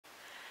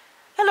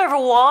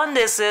everyone,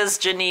 this is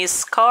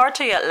Janice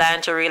Carter, your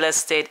Atlanta real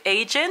estate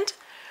agent,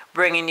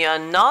 bringing you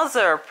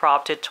another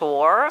property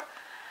tour.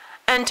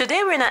 And today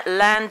we're in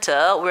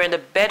Atlanta, we're in the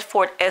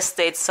Bedford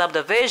Estate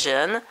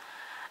subdivision,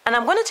 and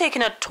I'm going to take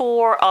in a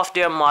tour of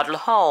their model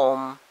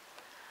home.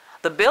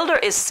 The builder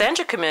is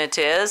Century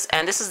Communities,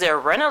 and this is their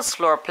Reynolds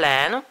floor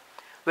plan,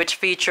 which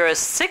features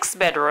 6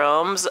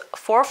 bedrooms,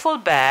 4 full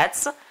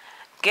baths,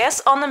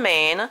 guests on the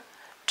main,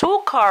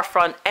 2-car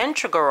front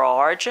entry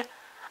garage,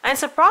 and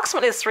it's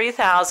approximately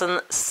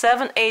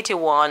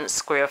 3,781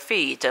 square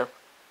feet.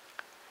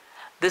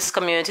 This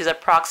community is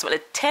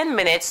approximately 10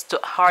 minutes to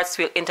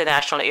Hartsfield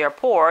International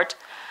Airport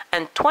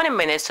and 20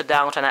 minutes to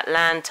downtown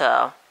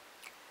Atlanta.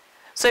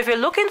 So if you're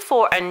looking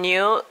for a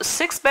new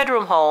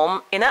 6-bedroom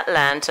home in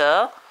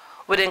Atlanta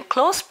within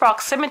close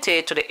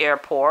proximity to the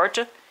airport,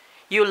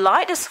 you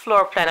like this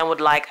floor plan and would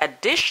like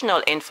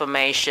additional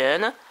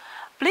information,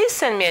 please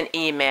send me an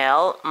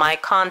email. My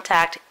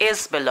contact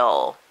is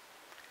below.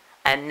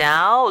 And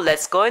now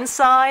let's go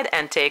inside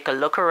and take a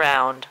look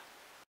around.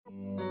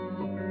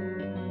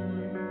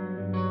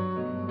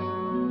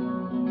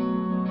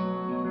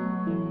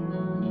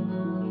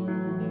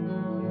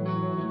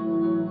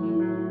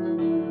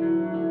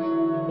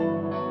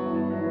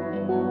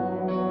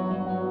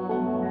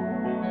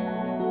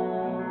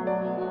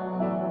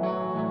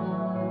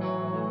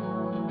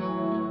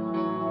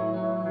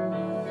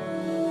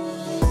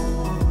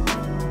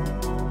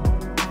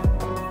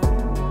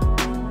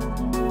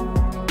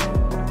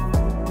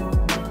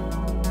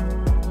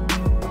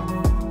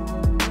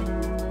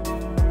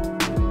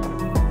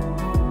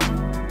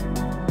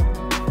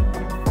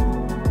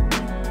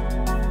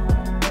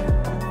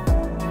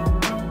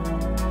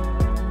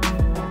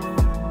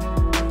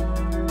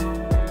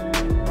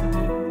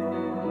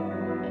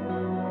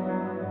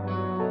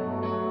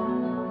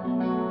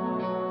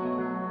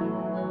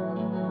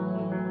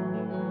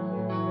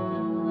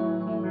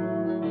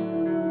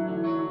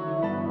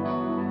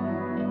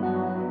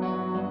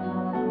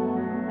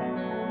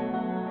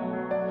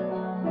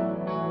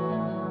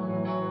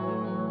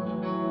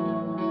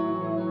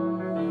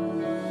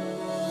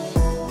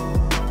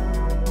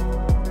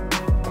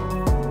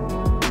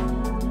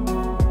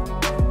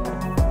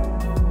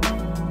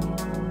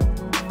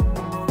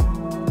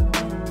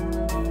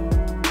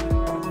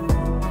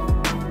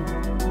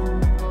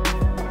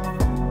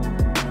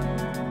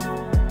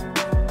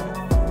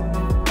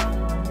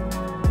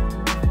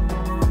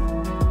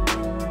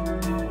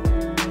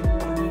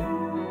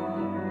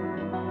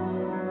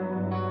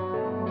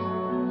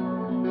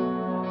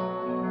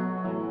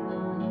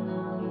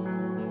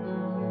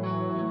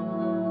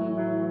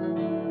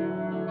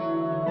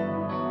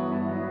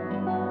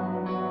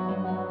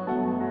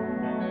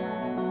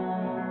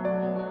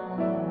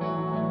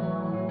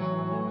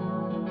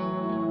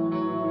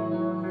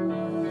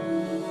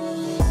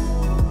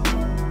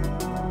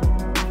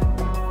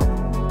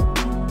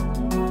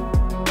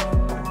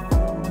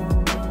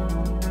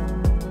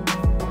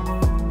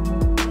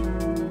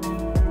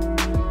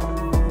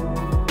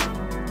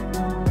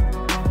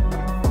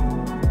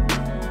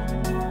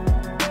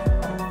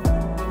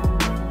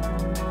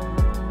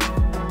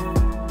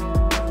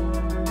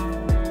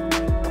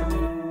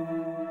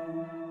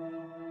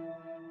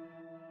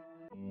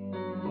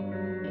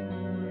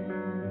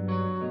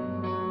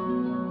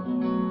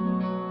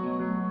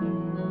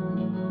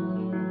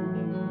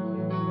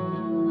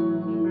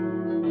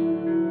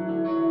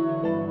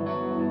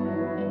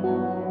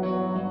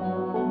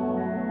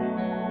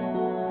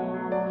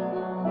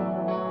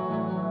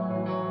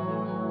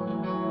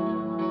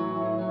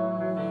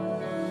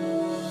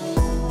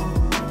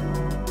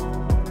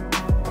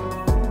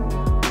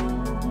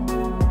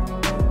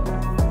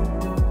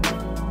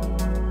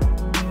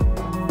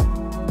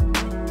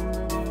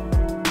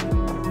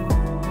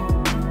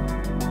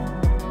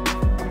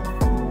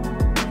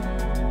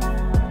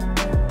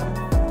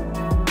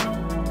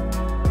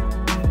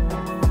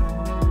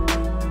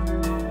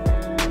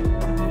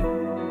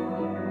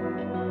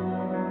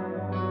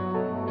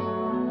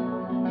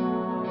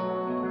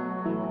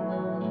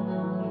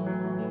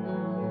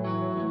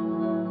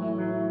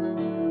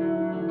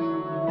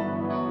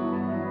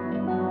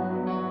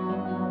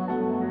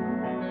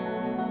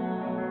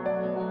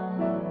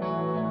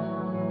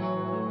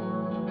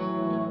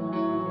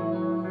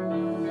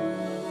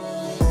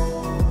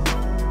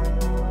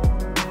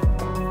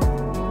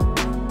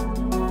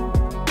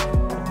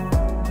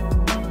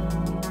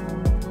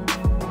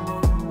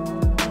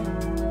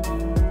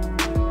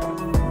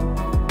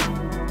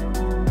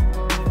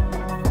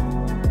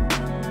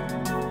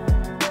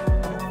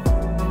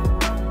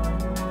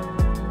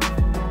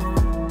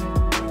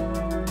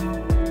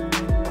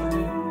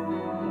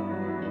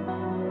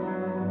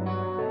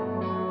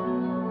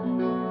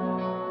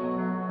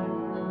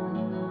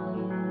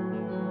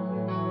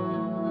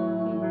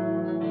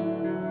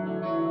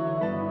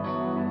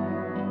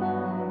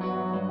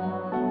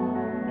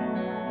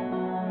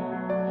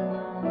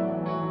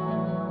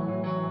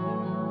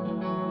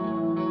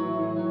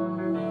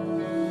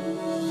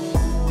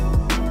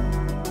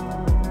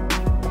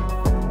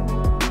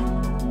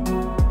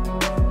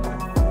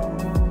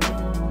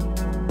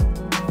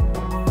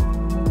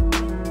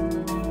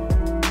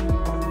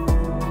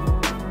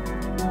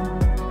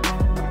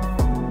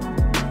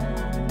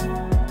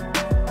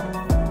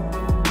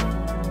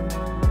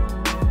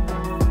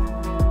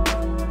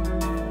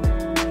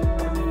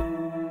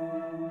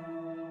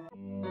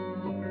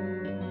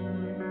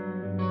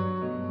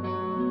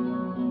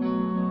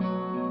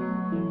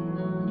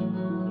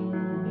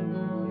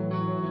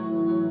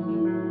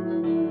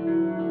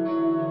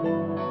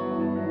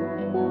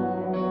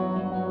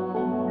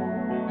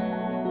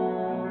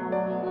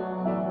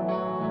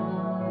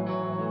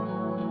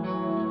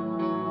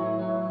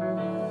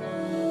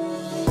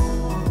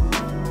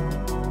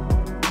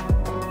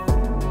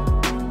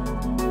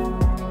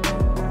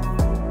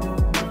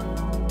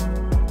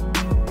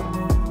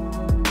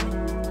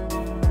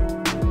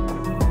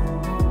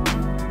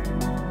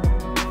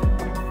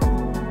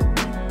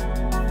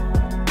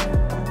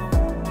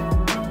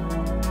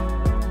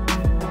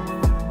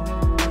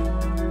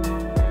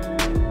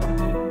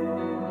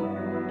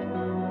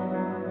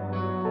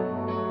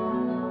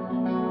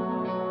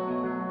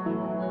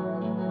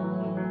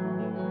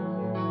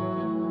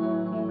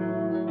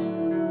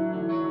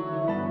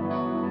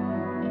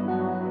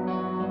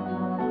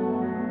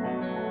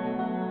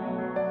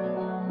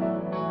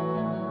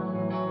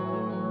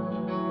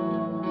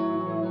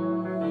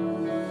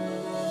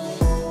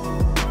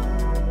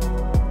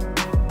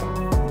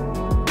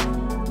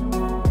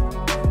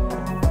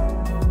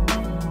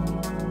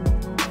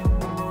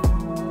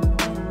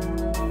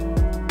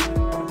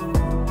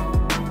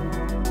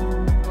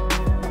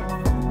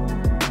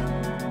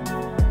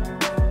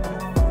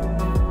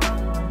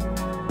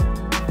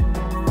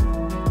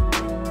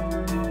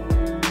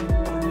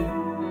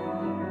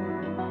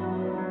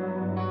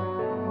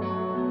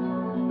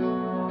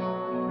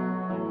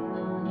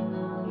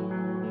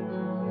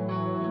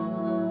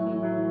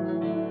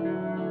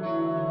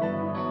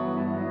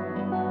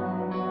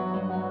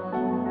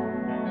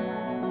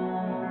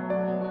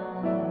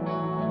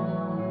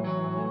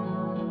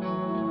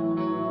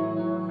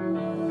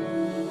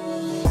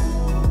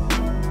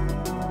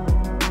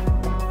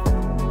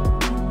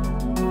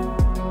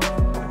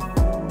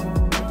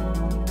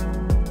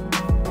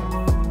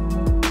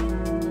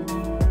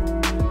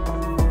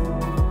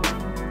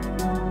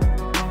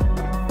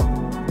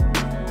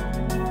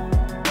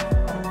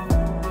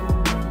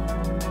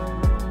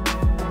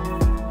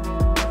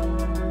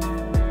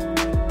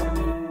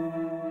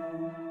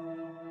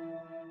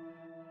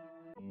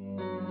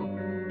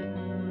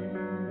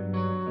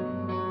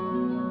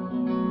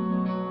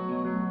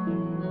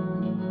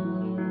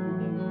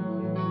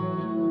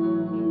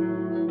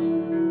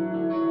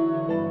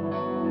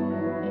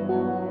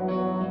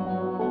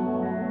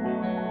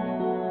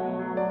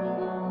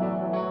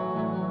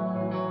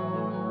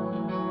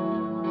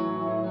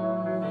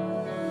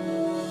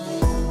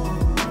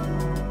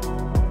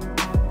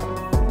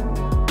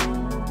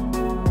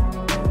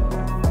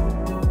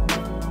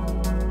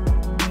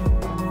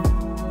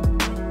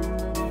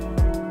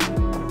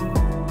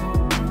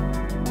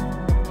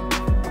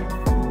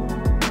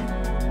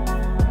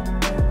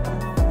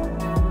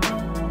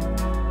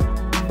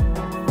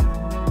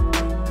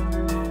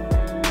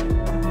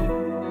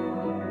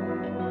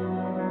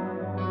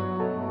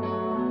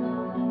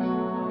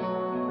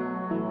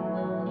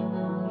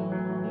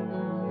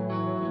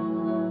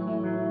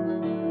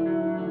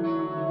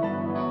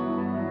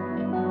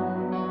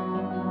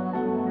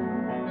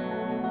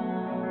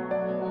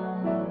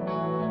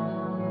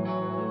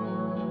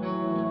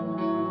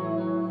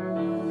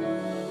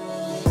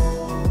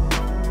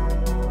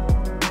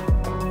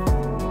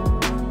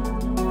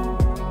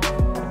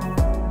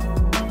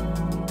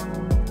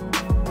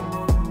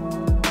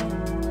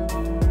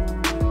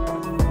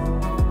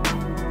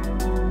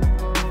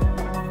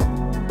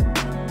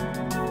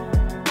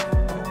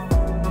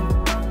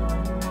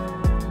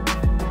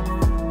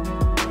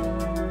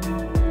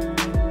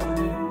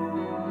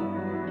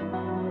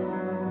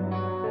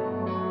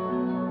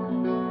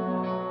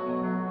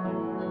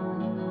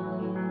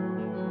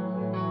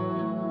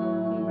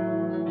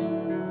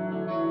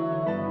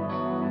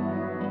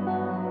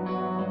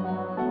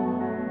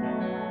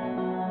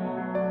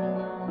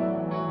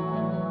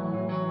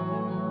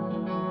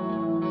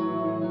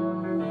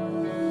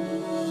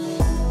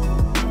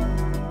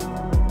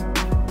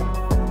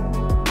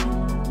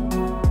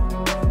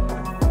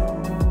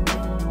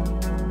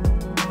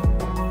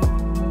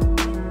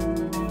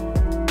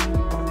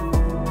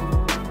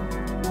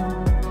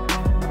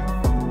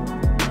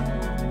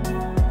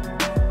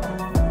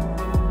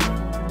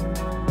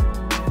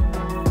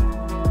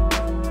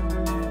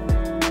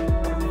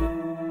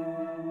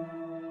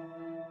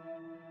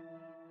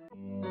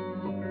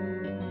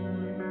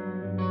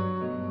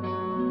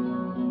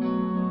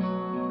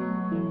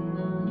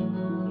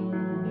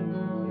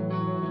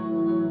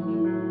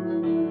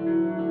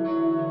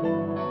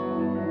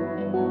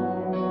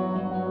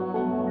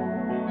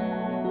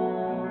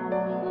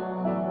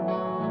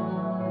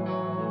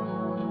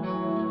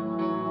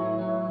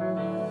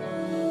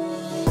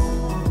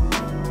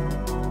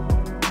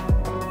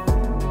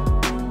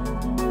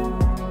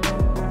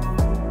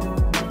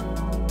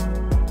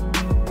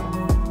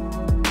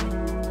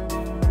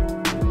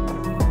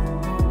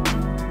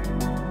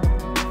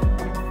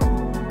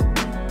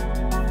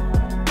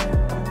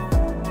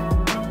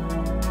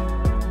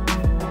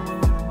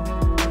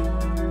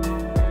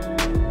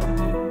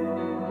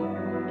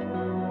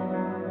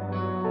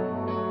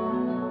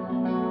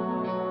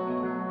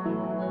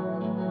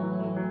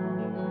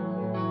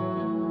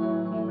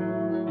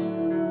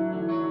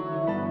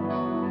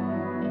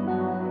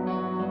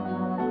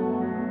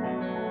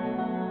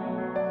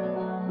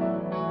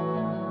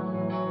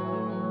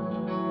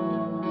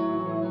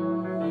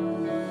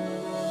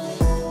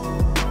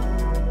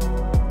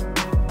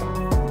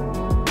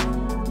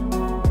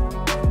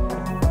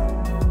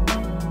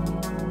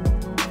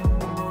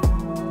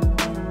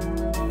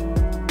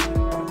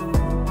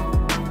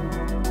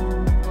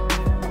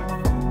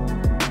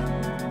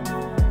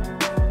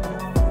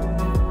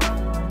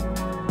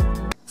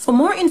 For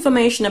more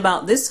information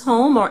about this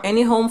home or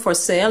any home for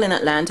sale in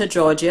Atlanta,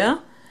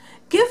 Georgia,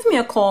 give me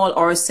a call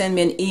or send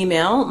me an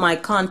email. My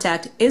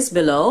contact is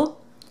below.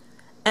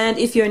 And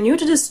if you're new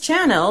to this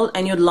channel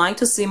and you'd like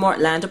to see more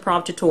Atlanta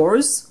property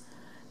tours,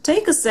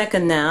 take a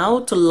second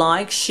now to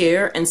like,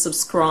 share, and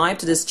subscribe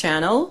to this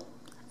channel.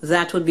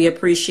 That would be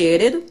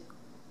appreciated.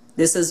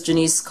 This is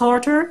Janice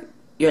Carter,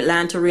 your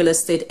Atlanta real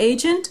estate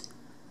agent.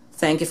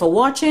 Thank you for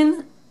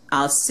watching.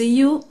 I'll see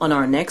you on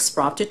our next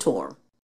property tour.